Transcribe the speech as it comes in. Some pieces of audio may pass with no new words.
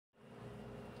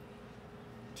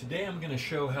Today I'm going to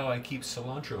show how I keep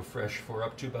cilantro fresh for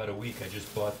up to about a week. I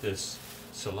just bought this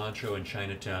cilantro in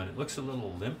Chinatown. It looks a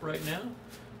little limp right now.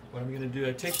 What I'm going to do,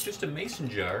 I take just a mason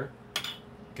jar. I'm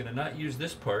going to not use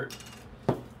this part.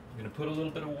 I'm going to put a little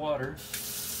bit of water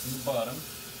in the bottom,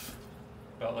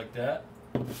 about like that.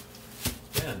 Then,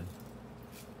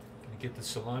 I'm going to get the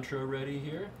cilantro ready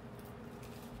here.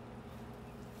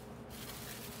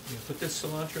 I'm going to put this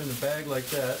cilantro in the bag like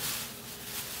that.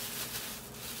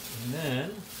 And then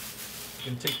I'm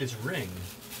going to take this ring,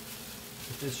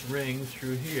 put this ring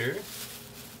through here,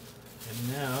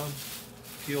 and now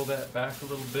peel that back a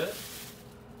little bit.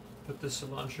 Put the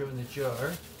cilantro in the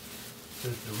jar so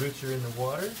that the roots are in the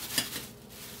water.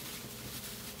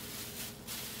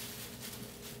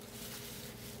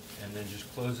 And then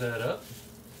just close that up.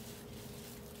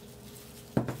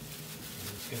 And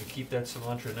it's going to keep that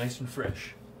cilantro nice and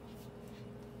fresh.